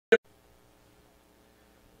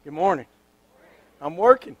Good morning. I'm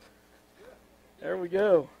working. There we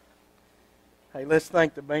go. Hey, let's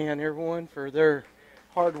thank the band, everyone, for their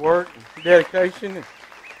hard work and dedication. And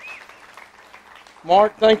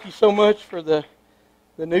Mark, thank you so much for the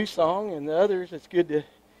new song and the others. It's good to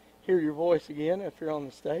hear your voice again if you're on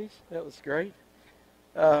the stage. That was great.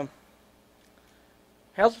 How's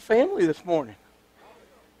the family this morning?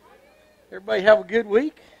 Everybody have a good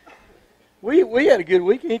week? We had a good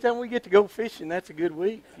week. Anytime we get to go fishing, that's a good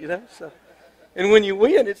week, you know. So, and when you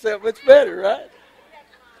win, it's that much better, right?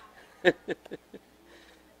 The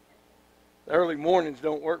early mornings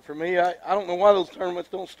don't work for me. I don't know why those tournaments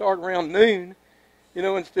don't start around noon, you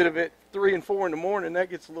know, instead of at 3 and 4 in the morning. That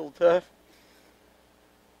gets a little tough.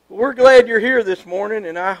 But we're glad you're here this morning,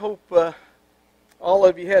 and I hope all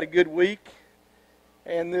of you had a good week.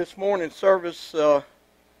 And this morning's service will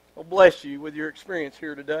bless you with your experience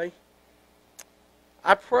here today.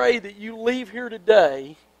 I pray that you leave here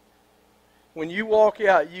today, when you walk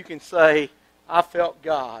out, you can say, I felt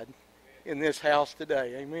God in this house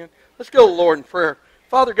today. Amen. Let's go to the Lord in prayer.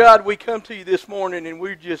 Father God, we come to you this morning and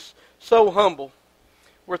we're just so humble.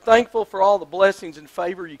 We're thankful for all the blessings and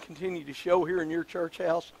favor you continue to show here in your church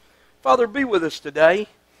house. Father, be with us today.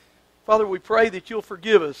 Father, we pray that you'll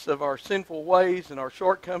forgive us of our sinful ways and our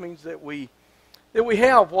shortcomings that we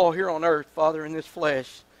have while here on earth, Father, in this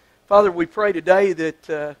flesh. Father, we pray today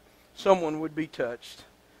that someone would be touched.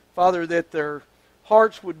 Father, that their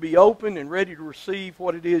hearts would be open and ready to receive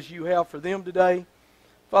what it is you have for them today.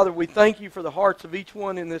 Father, we thank you for the hearts of each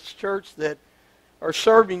one in this church that are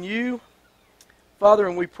serving you. Father,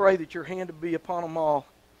 and we pray that your hand will be upon them all.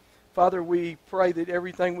 Father, we pray that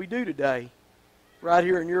everything we do today, right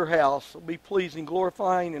here in your house, will be pleasing,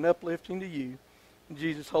 glorifying, and uplifting to you. In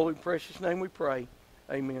Jesus' holy and precious name we pray.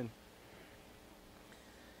 Amen.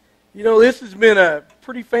 You know, this has been a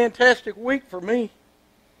pretty fantastic week for me.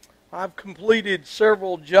 I've completed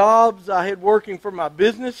several jobs I had working for my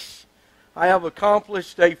business. I have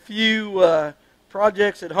accomplished a few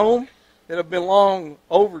projects at home that have been long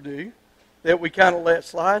overdue that we kind of let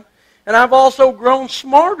slide. And I've also grown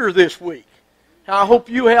smarter this week. I hope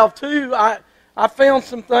you have too. I found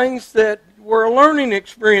some things that were a learning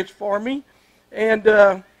experience for me.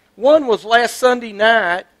 And one was last Sunday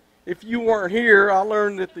night. If you weren't here, I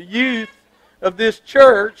learned that the youth of this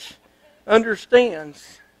church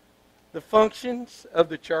understands the functions of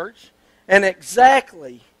the church and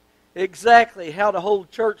exactly how to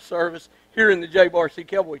hold church service here in the JBCCC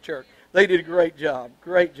Cowboy Church. They did a great job.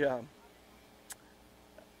 Great job.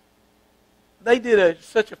 They did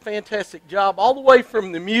such a fantastic job all the way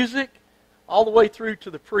from the music all the way through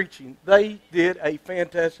to the preaching. They did a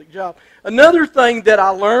fantastic job. Another thing that I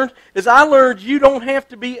learned is you don't have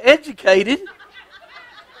to be educated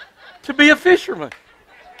to be a fisherman.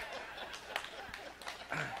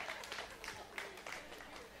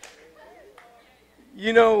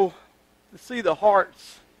 You know, to see the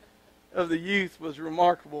hearts of the youth was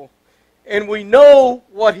remarkable. And we know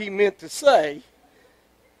what he meant to say,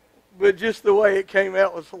 but just the way it came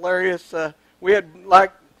out was hilarious. We had,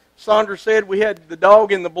 like Sandra said, we had the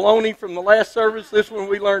dog and the bologna from the last service. This one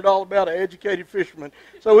we learned all about an educated fisherman.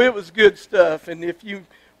 So it was good stuff. And if you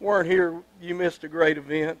weren't here, you missed a great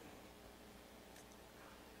event.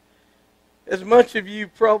 As much of you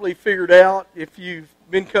probably figured out, if you've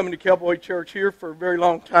been coming to Cowboy Church here for a very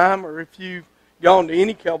long time, or if you've gone to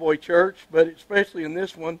any Cowboy Church, but especially in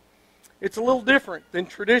this one, it's a little different than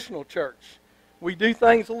traditional church. We do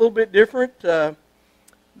things a little bit different.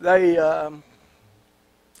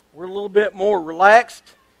 We're a little bit more relaxed.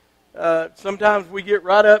 Sometimes we get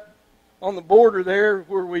right up on the border there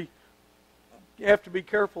where we have to be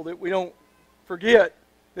careful that we don't forget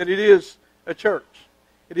that it is a church.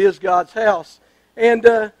 It is God's house. And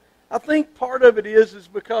I think part of it is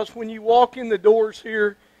because when you walk in the doors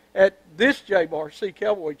here at this JBCCC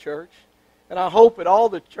Cowboy Church, and I hope at all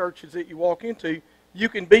the churches that you walk into, you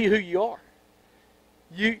can be who you are.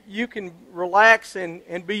 You can relax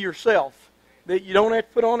and be yourself. That you don't have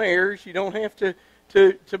to put on airs. You don't have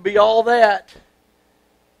to be all that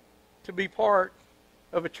to be part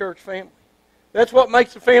of a church family. That's what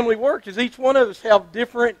makes a family work, is each one of us have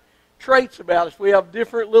different traits about us. We have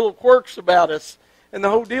different little quirks about us and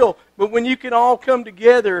the whole deal. But when you can all come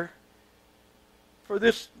together for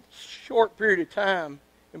this short period of time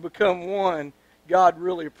and become one, God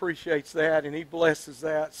really appreciates that and He blesses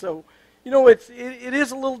that. So, you know, it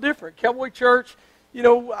is a little different. Cowboy Church, you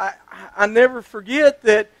know, I never forget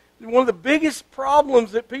that one of the biggest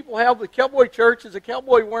problems that people have with Cowboy Church is a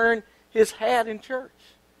cowboy wearing his hat in church.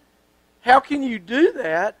 How can you do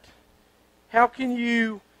that? How can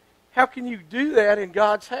you do that in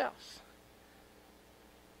God's house?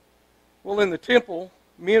 Well, in the temple,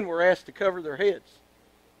 men were asked to cover their heads.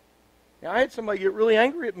 Now, I had somebody get really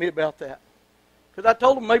angry at me about that because I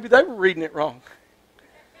told them maybe they were reading it wrong.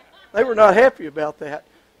 They were not happy about that.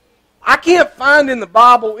 I can't find in the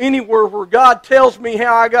Bible anywhere where God tells me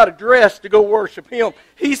how I got to dress to go worship Him.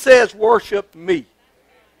 He says, worship me.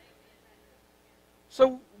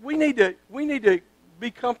 So we need to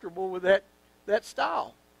be comfortable with that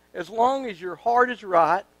style. As long as your heart is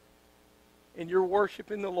right and you're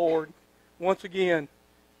worshiping the Lord, once again,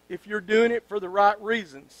 if you're doing it for the right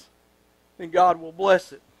reasons, then God will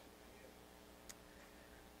bless it.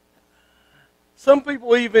 Some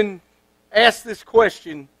people even ask this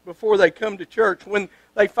question before they come to church. When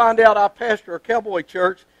they find out I pastor a cowboy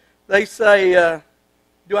church, they say,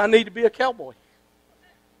 do I need to be a cowboy?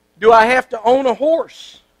 Do I have to own a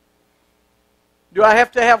horse? Do I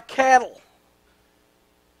have to have cattle?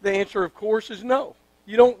 The answer, of course, is no.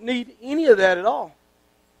 You don't need any of that at all.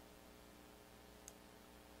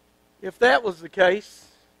 If that was the case,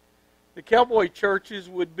 the cowboy churches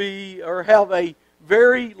would be or have a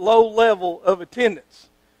very low level of attendance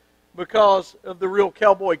because of the real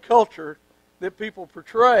cowboy culture that people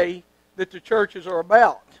portray that the churches are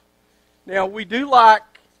about. Now, we do like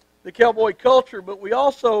the cowboy culture, but we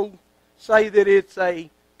also say that it's a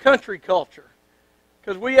country culture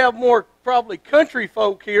because we have more probably country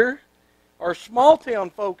folk here or small town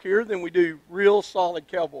folk here than we do real solid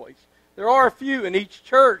cowboys. There are a few in each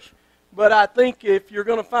church, but I think if you're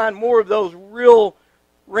going to find more of those real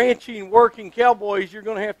ranching, working cowboys, you're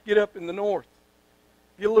going to have to get up in the north.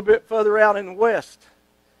 Get a little bit further out in the west.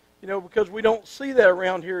 Because we don't see that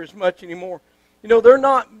around here as much anymore. There are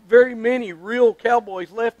not very many real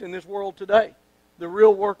cowboys left in this world today. The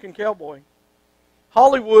real working cowboy.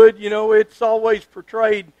 Hollywood, it's always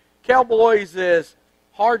portrayed cowboys as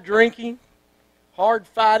hard drinking, hard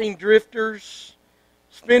fighting drifters,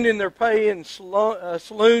 spending their pay in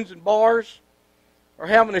saloons and bars, or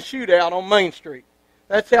having a shootout on Main Street.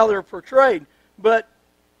 That's how they're portrayed. But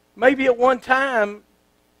maybe at one time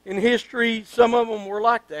in history, some of them were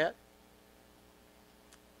like that.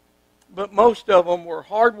 But most of them were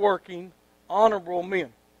hardworking, honorable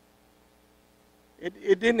men.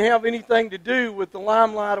 It didn't have anything to do with the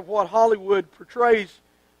limelight of what Hollywood portrays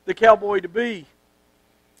the cowboy to be.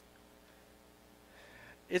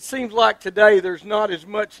 It seems like today there's not as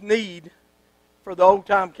much need for the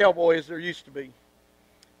old-time cowboy as there used to be.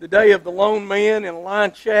 The day of the lone man in a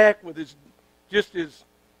line shack with just his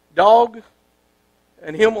dog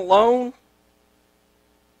and him alone.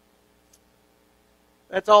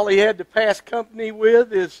 That's all he had to pass company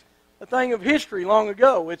with is a thing of history long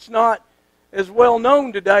ago. It's not as well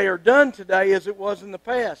known today or done today as it was in the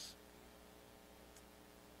past.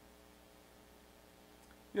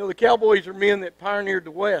 The cowboys are men that pioneered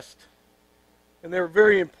the West. And they're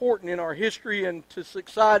very important in our history and to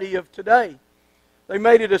society of today. They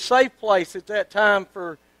made it a safe place at that time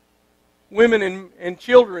for women and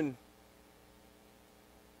children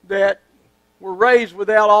that were raised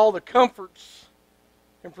without all the comforts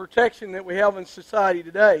and protection that we have in society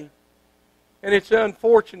today. And it's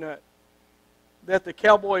unfortunate that the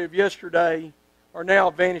cowboy of yesterday are now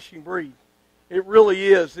a vanishing breed. It really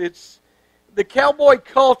is. The cowboy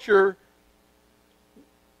culture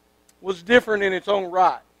was different in its own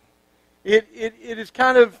right. It is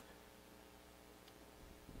kind of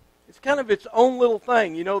its own little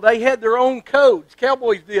thing. They had their own codes.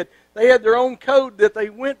 Cowboys did. They had their own code that they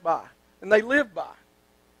went by and they lived by.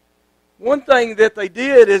 One thing that they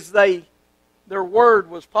did is their word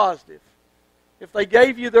was positive. If they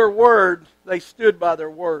gave you their word, they stood by their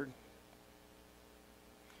word.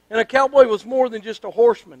 And a cowboy was more than just a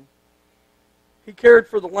horseman. He cared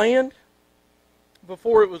for the land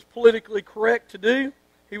before it was politically correct to do.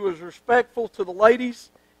 He was respectful to the ladies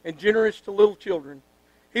and generous to little children.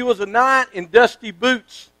 He was a knight in dusty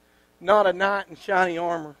boots, not a knight in shiny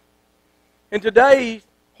armor. And today,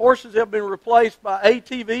 horses have been replaced by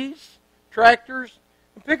ATVs, tractors,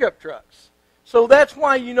 and pickup trucks. So that's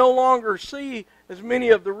why you no longer see as many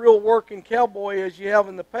of the real working cowboy as you have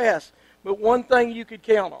in the past. But one thing you could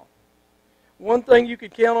count on. One thing you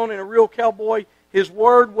could count on in a real cowboy, his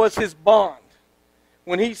word was his bond.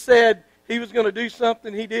 When he said he was going to do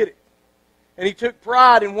something, he did it. And he took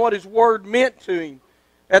pride in what his word meant to him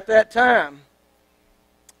at that time.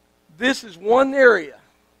 This is one area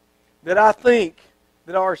that I think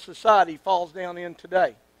that our society falls down in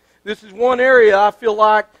today. This is one area I feel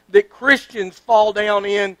like that Christians fall down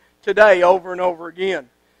in today over and over again.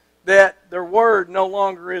 That their word no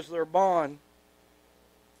longer is their bond.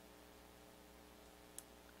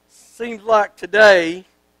 Seems like today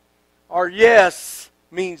our yes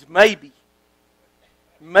means maybe.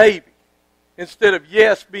 Maybe. instead of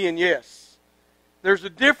yes being yes. There's a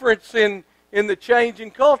difference in the change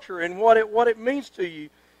in culture and what it means to you.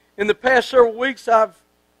 In the past several weeks, I've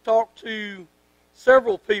talked to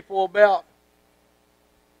several people about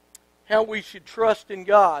how we should trust in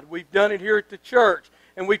God. We've done it here at the church,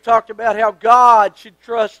 and we've talked about how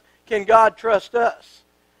can God trust us?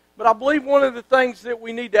 But I believe one of the things that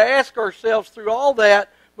we need to ask ourselves through all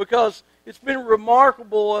that, because it's been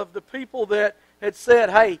remarkable of the people that had said,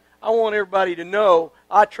 hey, I want everybody to know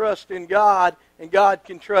I trust in God and God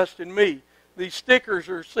can trust in me. These stickers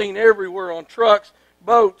are seen everywhere on trucks,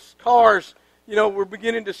 boats, cars. You know, we're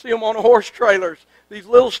beginning to see them on horse trailers. These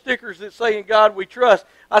little stickers that say, in God we trust.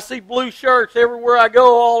 I see blue shirts everywhere I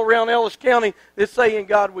go all around Ellis County that say, in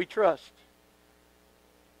God we trust.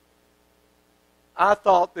 I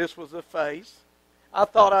thought this was a phase. I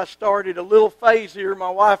thought I started a little phase here. My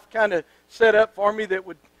wife kind of set up for me that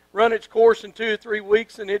would run its course in 2 or 3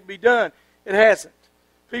 weeks and it'd be done. It hasn't.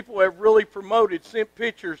 People have really promoted, sent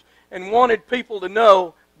pictures, and wanted people to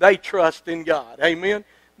know they trust in God. Amen?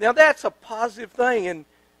 Now that's a positive thing, and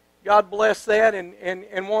God bless that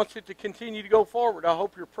and wants it to continue to go forward. I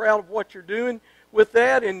hope you're proud of what you're doing with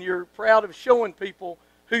that, and you're proud of showing people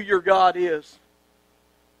who your God is.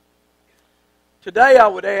 Today I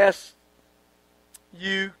would ask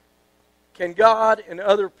you, can God and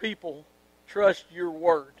other people trust your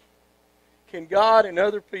word? Can God and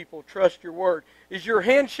other people trust your word? Is your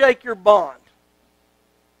handshake your bond?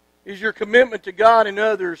 Is your commitment to God and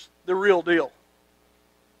others the real deal?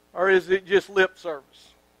 Or is it just lip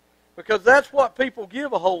service? Because that's what people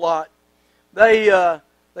give a whole lot. They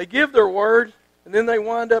give their word, and then they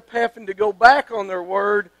wind up having to go back on their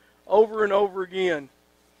word over and over again.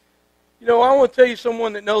 You know, I want to tell you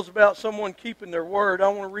someone that knows about someone keeping their word. I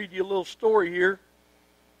want to read you a little story here.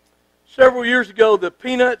 Several years ago, the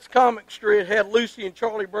Peanuts comic strip had Lucy and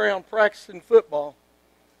Charlie Brown practicing football.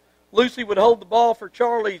 Lucy would hold the ball for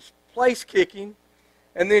Charlie's place kicking,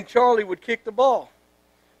 and then Charlie would kick the ball.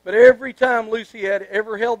 But every time Lucy had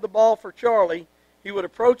ever held the ball for Charlie, he would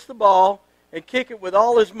approach the ball and kick it with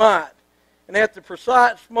all his might. And at the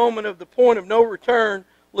precise moment of the point of no return,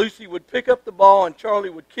 Lucy would pick up the ball and Charlie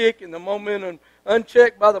would kick, and the momentum,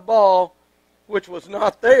 unchecked by the ball, which was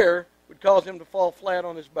not there, would cause him to fall flat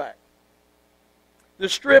on his back. The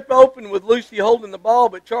strip opened with Lucy holding the ball,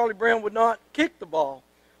 but Charlie Brown would not kick the ball.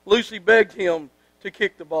 Lucy begged him to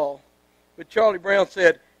kick the ball. But Charlie Brown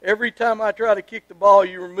said, every time I try to kick the ball,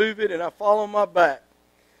 you remove it and I fall on my back.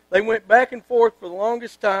 They went back and forth for the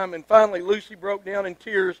longest time, and finally Lucy broke down in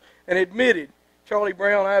tears and admitted, Charlie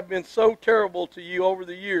Brown, I have been so terrible to you over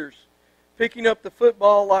the years, picking up the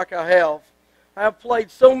football like I have. I have played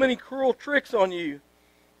so many cruel tricks on you,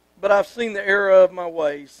 but I've seen the error of my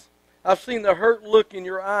ways. I've seen the hurt look in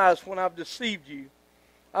your eyes when I've deceived you.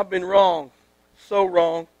 I've been wrong, so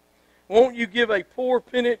wrong. Won't you give a poor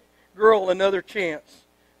penitent girl another chance?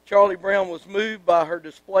 Charlie Brown was moved by her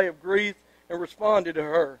display of grief and responded to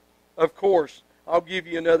her, of course, I'll give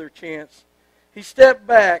you another chance. He stepped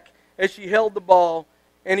back as she held the ball,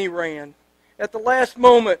 and he ran. At the last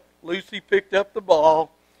moment, Lucy picked up the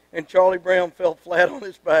ball, and Charlie Brown fell flat on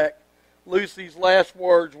his back. Lucy's last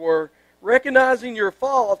words were, recognizing your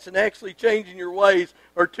faults and actually changing your ways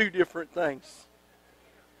are two different things.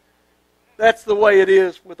 That's the way it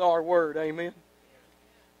is with our word, amen?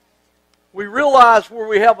 We realize where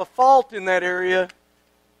we have a fault in that area,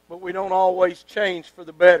 but we don't always change for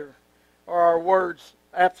the better. Are our words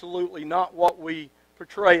absolutely not what we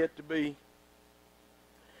portray it to be?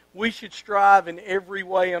 We should strive in every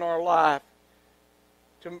way in our life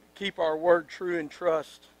to keep our word true and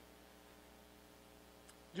trust.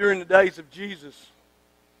 During the days of Jesus,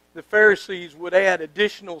 the Pharisees would add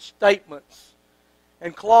additional statements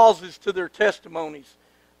and clauses to their testimonies.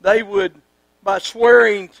 They would, by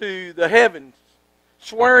swearing to the heavens,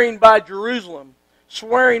 swearing by Jerusalem,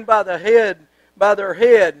 swearing by their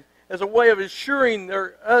head, as a way of assuring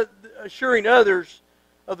others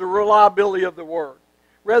of the reliability of the word.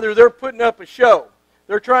 Rather, they're putting up a show.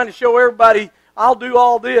 They're trying to show everybody, I'll do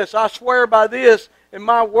all this, I swear by this, and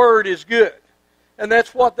my word is good. And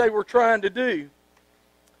that's what they were trying to do.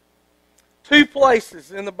 2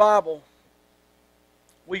 places in the Bible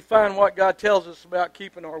we find what God tells us about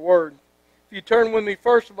keeping our word. If you turn with me,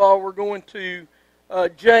 first of all, we're going to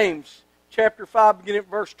James chapter 5, beginning at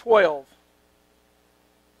verse 12.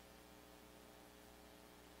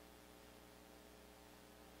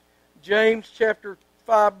 James chapter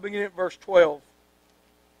 5, beginning at verse 12.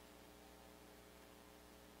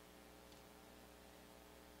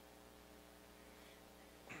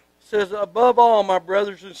 Says, above all, my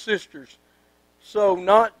brothers and sisters, do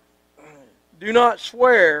not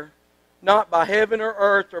swear not by heaven or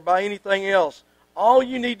earth or by anything else. All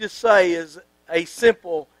you need to say is a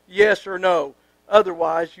simple yes or no.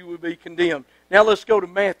 Otherwise, you will be condemned. Now let's go to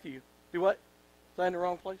Matthew. Do what? Is that in the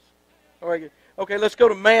wrong place? All right, good. Okay, let's go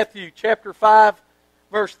to Matthew chapter 5,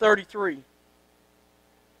 verse 33.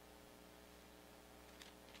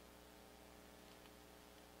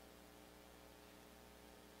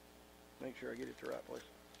 Make sure I get it to the right place.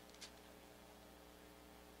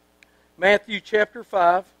 Matthew chapter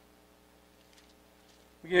 5,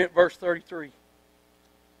 beginning at verse 33.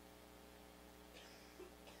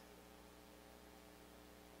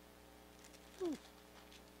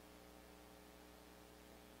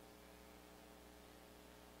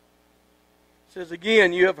 It says,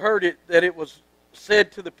 again, you have heard it, that it was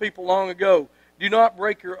said to the people long ago, do not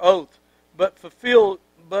break your oath, but fulfill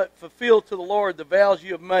to the Lord the vows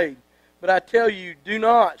you have made. But I tell you, do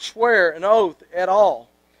not swear an oath at all,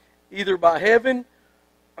 either by heaven,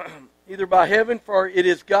 for it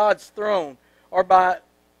is God's throne, or by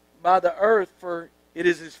the earth, for it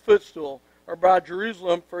is his footstool, or by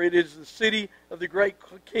Jerusalem, for it is the city of the great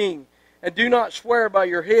king. And do not swear by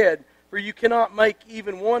your head, for you cannot make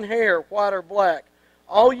even one hair white or black.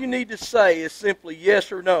 All you need to say is simply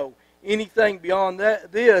yes or no. Anything beyond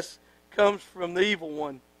this comes from the evil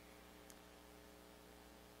one.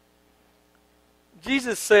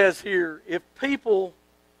 Jesus says here, if people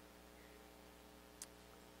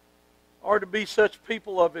are to be such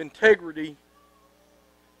people of integrity,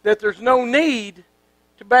 that there's no need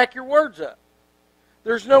to back your words up.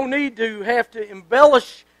 There's no need to have to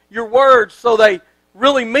embellish your words so they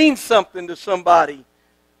really mean something to somebody.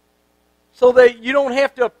 So that you don't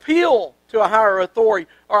have to appeal to a higher authority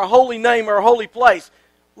or a holy name or a holy place.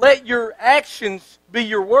 Let your actions be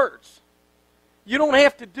your words. You don't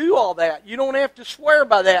have to do all that. You don't have to swear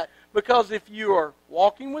by that. Because if you are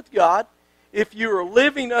walking with God, if you are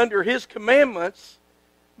living under His commandments,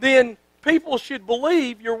 then people should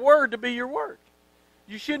believe your word to be your word.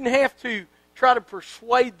 You shouldn't have to try to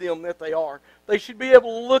persuade them that they are. They should be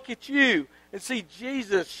able to look at you and see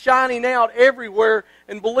Jesus shining out everywhere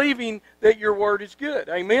and believing that your word is good.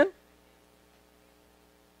 Amen?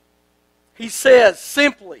 He says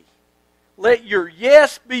simply, let your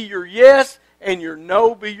yes be your yes and your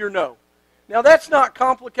no be your no. Now that's not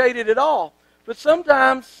complicated at all, but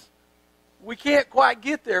sometimes we can't quite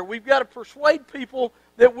get there. We've got to persuade people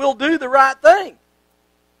that we'll do the right thing.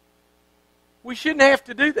 We shouldn't have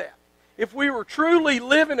to do that. If we were truly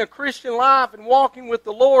living a Christian life and walking with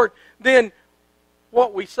the Lord, then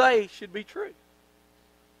what we say should be true.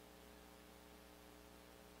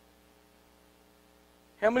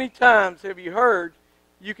 How many times have you heard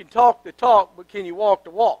you can talk the talk, but can you walk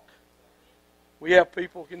the walk? We have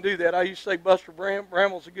people who can do that. I used to say Buster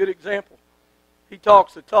Bramwell's a good example. He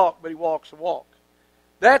talks the talk, but he walks the walk.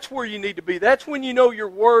 That's where you need to be. That's when you know your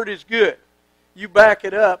word is good. You back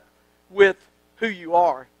it up with who you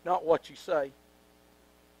are, not what you say.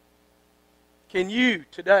 Can you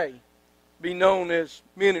today be known as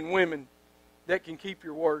men and women that can keep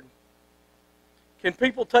your word? Can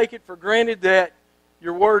people take it for granted that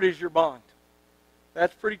your word is your bond?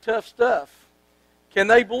 That's pretty tough stuff. Can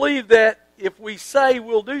they believe that if we say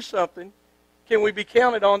we'll do something, can we be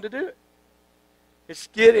counted on to do it? It's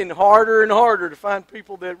getting harder and harder to find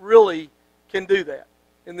people that really can do that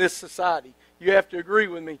in this society. You have to agree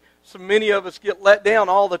with me. So many of us get let down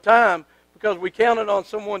all the time because we counted on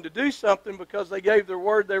someone to do something because they gave their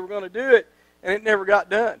word they were going to do it, and it never got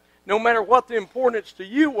done. No matter what the importance to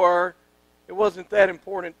you were, it wasn't that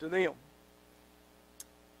important to them.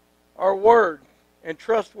 Our word and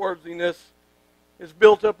trustworthiness is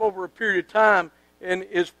built up over a period of time and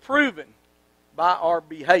is proven by our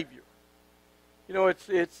behavior. You know,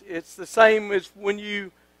 it's the same as when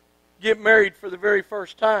you get married for the very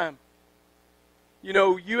first time. You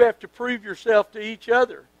know, you have to prove yourself to each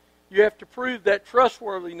other. You have to prove that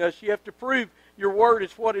trustworthiness. You have to prove your word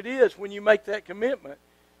is what it is when you make that commitment.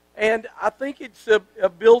 And I think it's a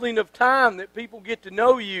building of time that people get to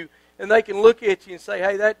know you and they can look at you and say,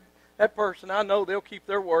 hey, that person, I know they'll keep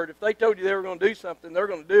their word. If they told you they were going to do something, they're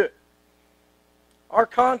going to do it. Our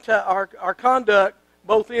conduct,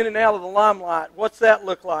 both in and out of the limelight, what's that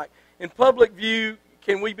look like? In public view,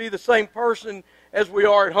 can we be the same person as we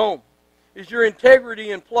are at home? Is your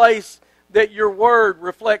integrity in place that your word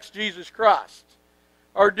reflects Jesus Christ?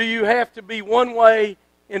 Or do you have to be one way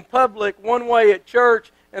in public, one way at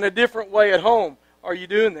church, and a different way at home? Are you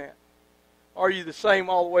doing that? Are you the same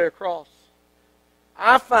all the way across?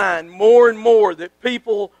 I find more and more that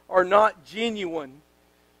people are not genuine.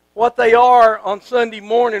 What they are on Sunday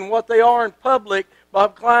morning, what they are in public,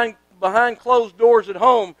 behind closed doors at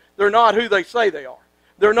home, they're not who they say they are.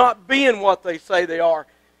 They're not being what they say they are.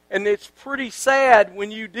 And it's pretty sad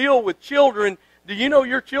when you deal with children. Do you know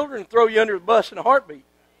your children throw you under the bus in a heartbeat?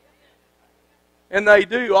 And they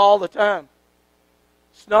do all the time.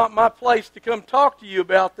 It's not my place to come talk to you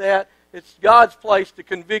about that. It's God's place to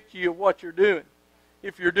convict you of what you're doing.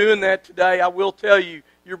 If you're doing that today, I will tell you,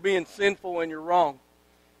 you're being sinful and you're wrong.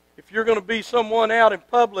 If you're going to be someone out in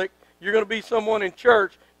public, you're going to be someone in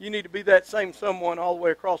church, you need to be that same someone all the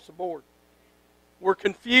way across the board. We're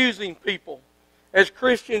confusing people. As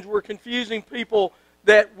Christians, we're confusing people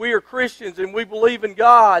that we are Christians and we believe in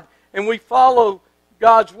God and we follow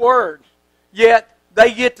God's Word. Yet,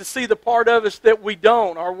 they get to see the part of us that we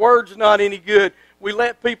don't. Our word's not any good. We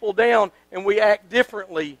let people down and we act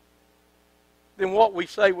differently than what we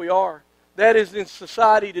say we are. That is in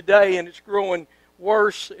society today, and it's growing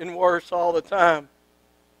worse and worse all the time.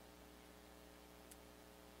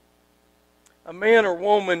 A man or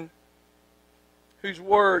woman whose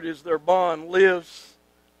word is their bond lives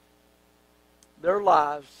their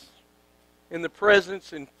lives in the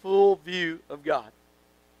presence and full view of God.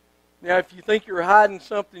 Now, if you think you're hiding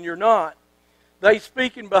something, you're not. They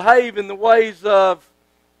speak and behave in the ways of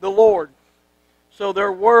the Lord. So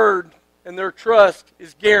their word and their trust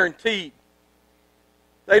is guaranteed.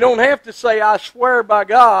 They don't have to say, I swear by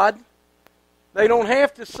God. They don't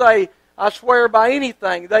have to say, I swear by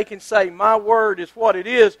anything. They can say, my word is what it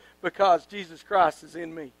is because Jesus Christ is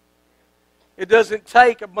in me. It doesn't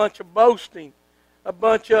take a bunch of boasting, a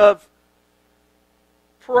bunch of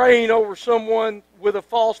praying over someone with a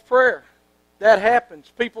false prayer. That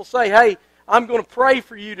happens. People say, hey, I'm going to pray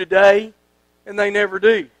for you today, and they never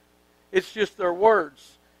do. It's just their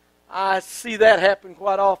words. I see that happen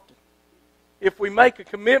quite often. If we make a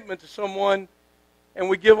commitment to someone and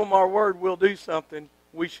we give them our word, we'll do something,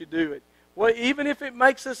 we should do it. Well, even if it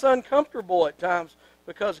makes us uncomfortable at times,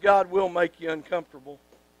 because God will make you uncomfortable.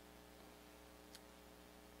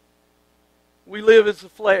 We live as the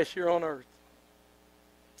flesh here on earth.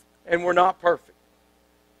 And we're not perfect.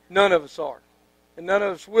 None of us are. And none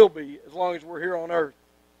of us will be as long as we're here on earth.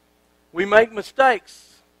 We make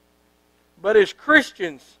mistakes. But as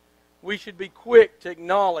Christians, we should be quick to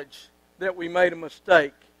acknowledge that we made a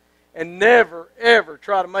mistake. And never, ever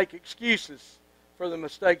try to make excuses for the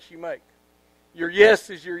mistakes you make. Your yes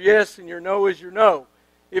is your yes and your no is your no.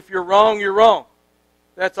 If you're wrong, you're wrong.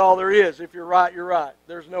 That's all there is. If you're right, you're right.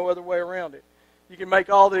 There's no other way around it. You can make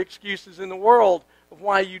all the excuses in the world of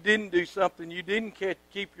why you didn't do something, you didn't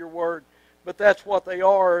keep your word, but that's what they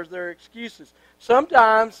are, is their excuses.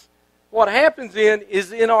 Sometimes what happens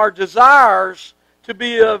is in our desires to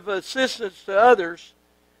be of assistance to others,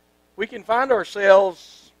 we can find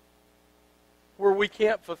ourselves where we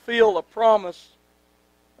can't fulfill a promise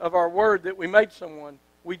of our word that we made someone.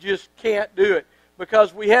 We just can't do it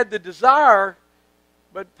because we had the desire,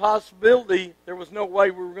 but possibility there was no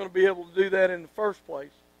way we were going to be able to do that in the first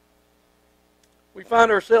place. We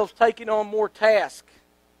find ourselves taking on more tasks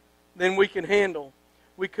than we can handle.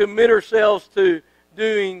 We commit ourselves to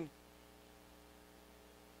doing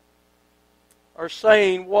or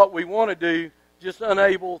saying what we want to do, just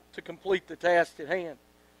unable to complete the task at hand.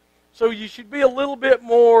 So you should be a little bit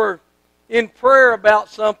more in prayer about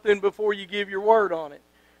something before you give your word on it.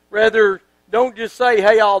 Rather, don't just say,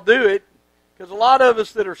 hey, I'll do it. Because a lot of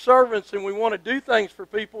us that are servants and we want to do things for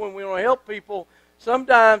people and we want to help people,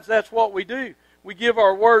 sometimes that's what we do. We give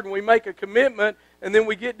our word and we make a commitment, and then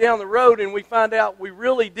we get down the road and we find out we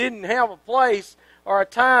really didn't have a place or a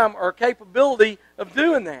time or a capability of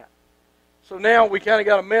doing that. So now we kind of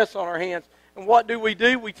got a mess on our hands. And what do? We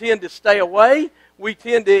tend to stay away. We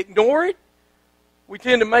tend to ignore it. We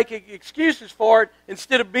tend to make excuses for it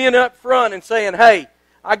instead of being up front and saying, hey,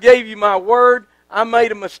 I gave you my word. I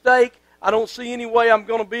made a mistake. I don't see any way I'm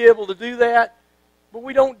going to be able to do that. But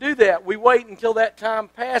we don't do that. We wait until that time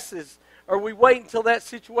passes, or we wait until that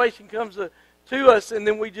situation comes to us, and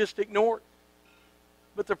then we just ignore it.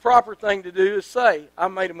 But the proper thing to do is say, I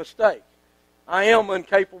made a mistake. I am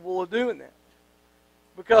incapable of doing that.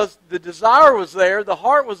 Because the desire was there, the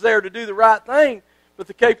heart was there to do the right thing, but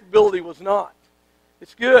the capability was not.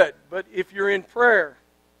 It's good, but if you're in prayer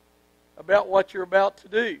about what you're about to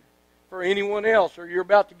do for anyone else, or you're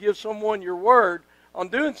about to give someone your word on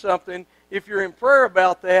doing something, if you're in prayer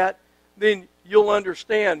about that, then you'll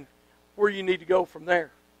understand where you need to go from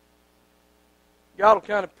there. God will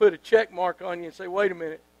kind of put a check mark on you and say, wait a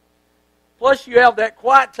minute. Plus you have that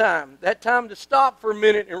quiet time, that time to stop for a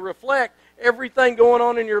minute and reflect everything going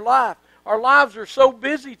on in your life. Our lives are so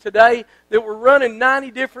busy today that we're running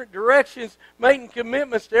 90 different directions, making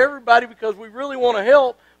commitments to everybody because we really want to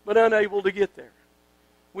help, but unable to get there.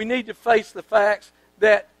 We need to face the facts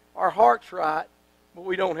that our heart's right, but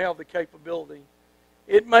we don't have the capability.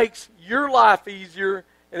 It makes your life easier,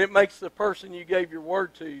 and it makes the person you gave your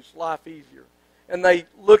word to's life easier. And they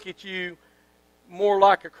look at you more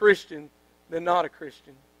like a Christian than not a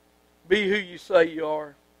Christian. Be who you say you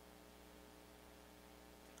are.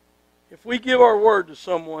 If we give our word to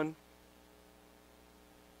someone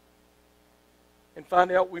and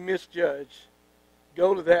find out we misjudge,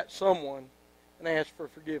 go to that someone and ask for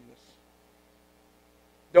forgiveness.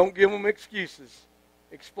 Don't give them excuses.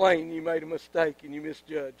 Explain you made a mistake and you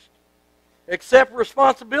misjudged. Accept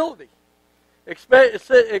responsibility.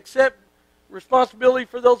 Accept responsibility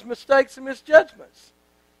for those mistakes and misjudgments.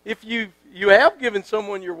 If you have given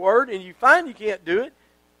someone your word and you find you can't do it,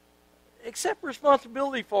 accept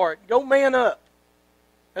responsibility for it. Go man up.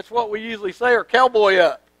 That's what we usually say, or cowboy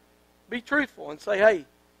up. Be truthful and say, hey,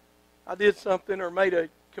 I did something or made a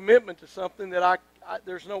commitment to something that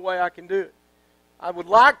there's no way I can do it. I would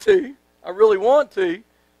like to. I really want to,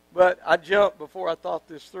 but I jumped before I thought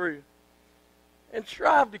this through. And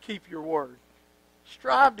strive to keep your word.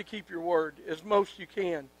 Strive to keep your word as most you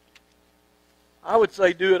can. I would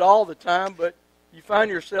say do it all the time, but you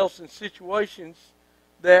find yourselves in situations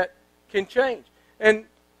that can change. And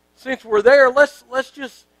since we're there, let's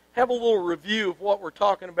just have a little review of what we're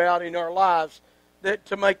talking about in our lives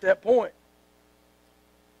to make that point.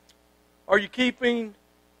 Are you keeping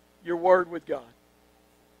your word with God?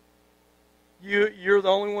 You're the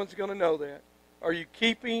only ones going to know that. Are you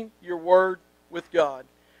keeping your word with God?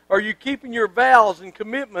 Are you keeping your vows and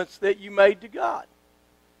commitments that you made to God?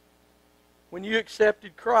 When you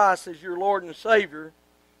accepted Christ as your Lord and Savior,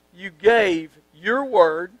 you gave your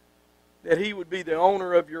word that He would be the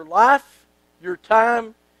owner of your life, your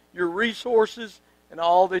time, your resources, and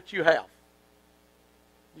all that you have.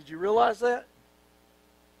 Did you realize that?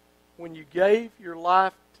 When you gave your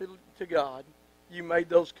life to God, you made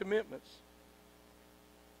those commitments.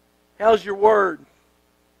 How's your word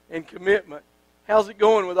and commitment? How's it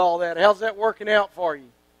going with all that? How's that working out for you?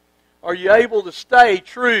 Are you able to stay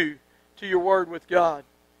true to your word with God?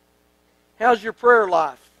 How's your prayer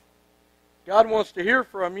life? God wants to hear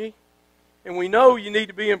from you, and we know you need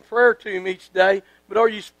to be in prayer to Him each day, but are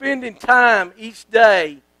you spending time each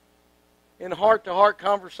day in heart-to-heart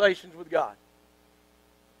conversations with God?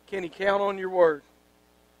 Can He count on your word?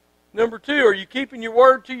 Number 2, are you keeping your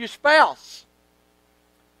word to your spouse?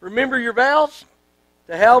 Remember your vows?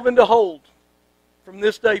 To have and to hold from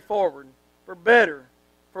this day forward, for better,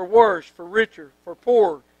 for worse, for richer, for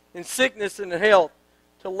poorer, in sickness and in health,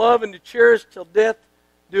 to love and to cherish till death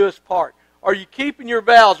do us part. Are you keeping your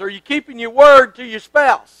vows? Are you keeping your word to your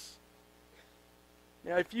spouse?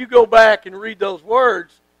 Now, if you go back and read those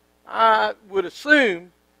words, I would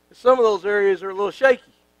assume that some of those areas are a little shaky,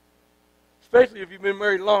 especially if you've been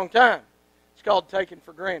married a long time. It's called taking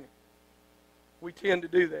for granted. We tend to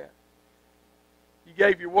do that. You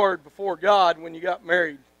gave your word before God when you got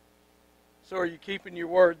married. So are you keeping your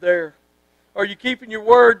word there? Are you keeping your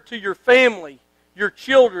word to your family, your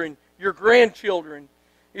children, your grandchildren?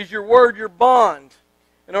 Is your word your bond?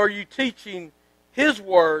 And are you teaching His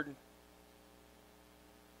word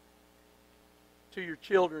to your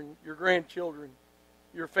children, your grandchildren,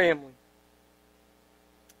 your family?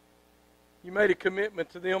 You made a commitment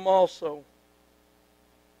to them also.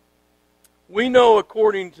 We know,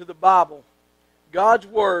 according to the Bible, God's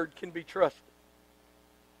word can be trusted.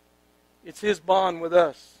 It's His bond with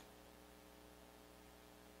us.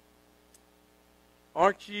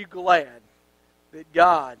 Aren't you glad that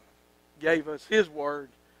God gave us His word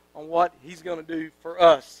on what He's going to do for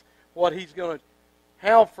us, what He's going to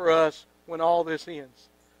have for us when all this ends?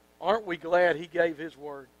 Aren't we glad He gave His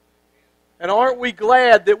word? And aren't we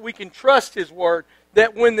glad that we can trust His word,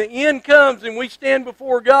 that when the end comes and we stand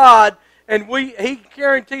before God, and He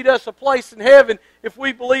guaranteed us a place in heaven if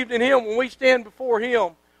we believed in Him when we stand before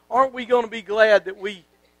Him. Aren't we going to be glad that we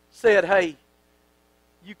said, hey,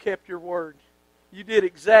 you kept your word. You did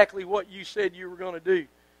exactly what you said you were going to do.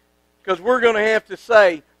 Because we're going to have to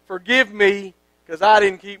say, forgive me because I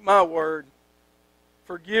didn't keep my word.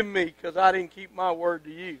 Forgive me because I didn't keep my word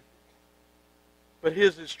to you. But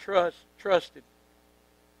His is trusted,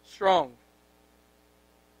 strong.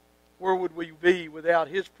 Where would we be without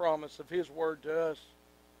His promise of His word to us?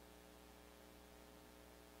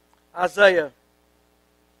 Isaiah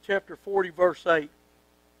chapter 40, verse 8.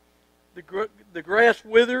 The grass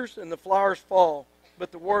withers and the flowers fall,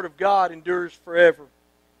 but the word of God endures forever.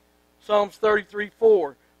 Psalms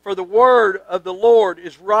 33:4. For the word of the Lord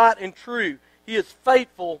is right and true. He is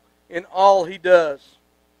faithful in all He does.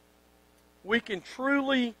 We can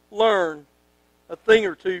truly learn a thing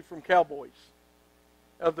or two from cowboys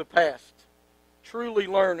of the past. Truly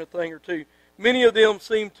learn a thing or two. Many of them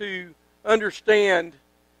seem to understand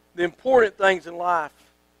the important things in life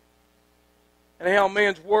and how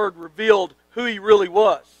man's word revealed who he really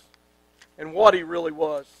was and what he really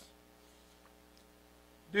was.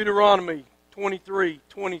 Deuteronomy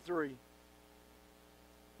 23:23.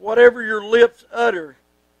 Whatever your lips utter,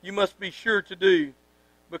 you must be sure to do,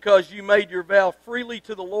 because you made your vow freely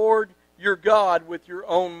to the Lord your God with your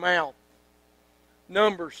own mouth.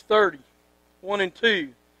 Numbers 30:1 and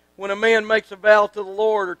 2. When a man makes a vow to the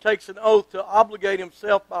Lord or takes an oath to obligate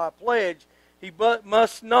himself by a pledge, he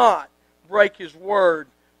must not break his word,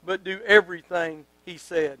 but do everything he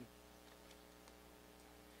said.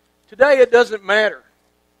 Today it doesn't matter.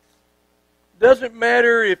 It doesn't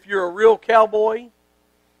matter if you're a real cowboy,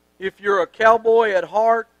 if you're a cowboy at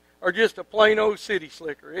heart, or just a plain old city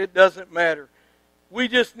slicker. It doesn't matter. We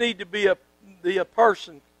just need to be a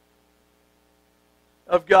person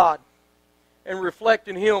of God and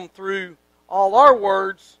reflecting Him through all our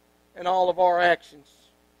words and all of our actions.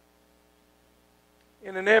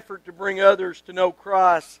 In an effort to bring others to know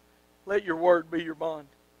Christ, let your word be your bond.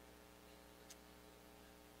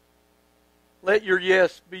 Let your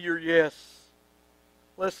yes be your yes.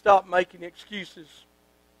 Let's stop making excuses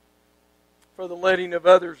for the letting of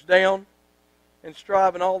others down and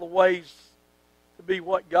strive in all the ways to be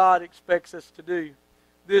what God expects us to do.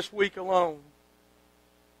 This week alone,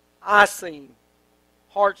 I seen,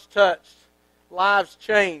 hearts touched, lives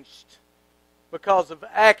changed because of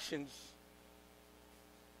actions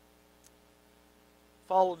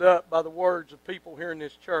followed up by the words of people here in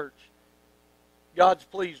this church. God's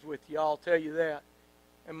pleased with you, I'll tell you that.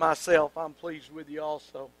 And myself, I'm pleased with you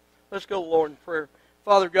also. Let's go, Lord, in prayer.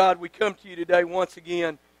 Father God, we come to you today once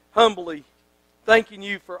again, humbly, thanking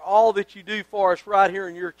you for all that you do for us right here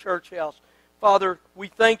in your church house. Father, we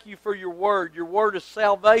thank you for your word of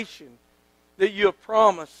salvation that you have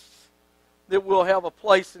promised that we'll have a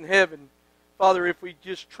place in heaven. Father, if we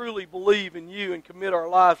just truly believe in you and commit our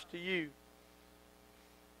lives to you.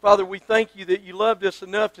 Father, we thank you that you loved us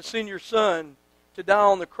enough to send your Son to die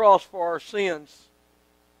on the cross for our sins.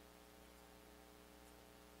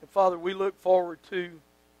 And Father, we look forward to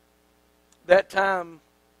that time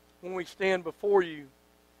when we stand before you.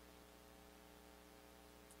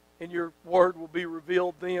 And your word will be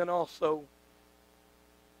revealed then also.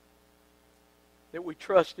 That we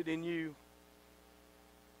trusted in you.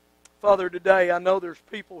 Father, today I know there's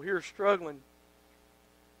people here struggling.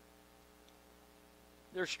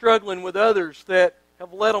 They're struggling with others that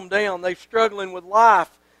have let them down. They're struggling with life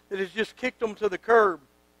that has just kicked them to the curb.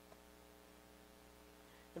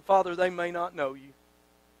 And Father, they may not know you.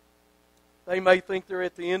 They may think they're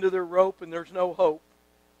at the end of their rope and there's no hope.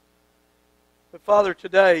 But Father,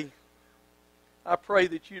 today, I pray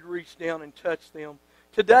that you'd reach down and touch them.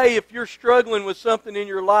 Today, if you're struggling with something in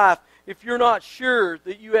your life, if you're not sure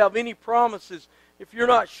that you have any promises, if you're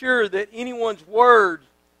not sure that anyone's word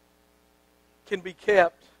can be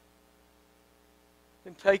kept,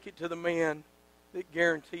 then take it to the man that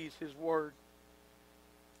guarantees his word.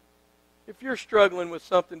 If you're struggling with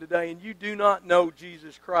something today and you do not know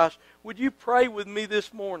Jesus Christ, would you pray with me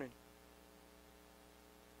this morning?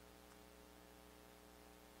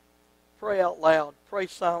 Pray out loud. Pray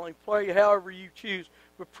silently. Pray however you choose.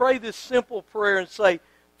 But pray this simple prayer and say,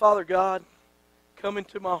 Father God, come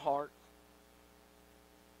into my heart.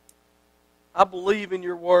 I believe in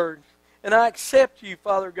your word. And I accept you,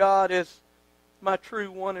 Father God, as my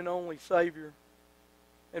true one and only Savior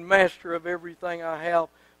and Master of everything I have.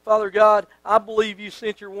 Father God, I believe you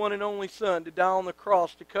sent your one and only Son to die on the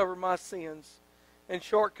cross to cover my sins and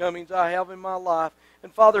shortcomings I have in my life.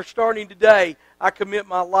 And Father, starting today, I commit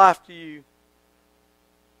my life to you.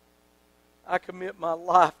 I commit my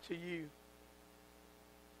life to you.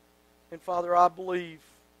 And Father, I believe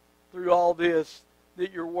through all this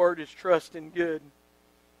that your word is trust and good.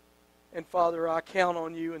 And Father, I count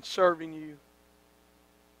on you and serving you.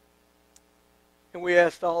 And we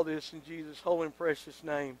ask all this in Jesus' holy and precious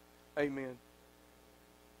name. Amen.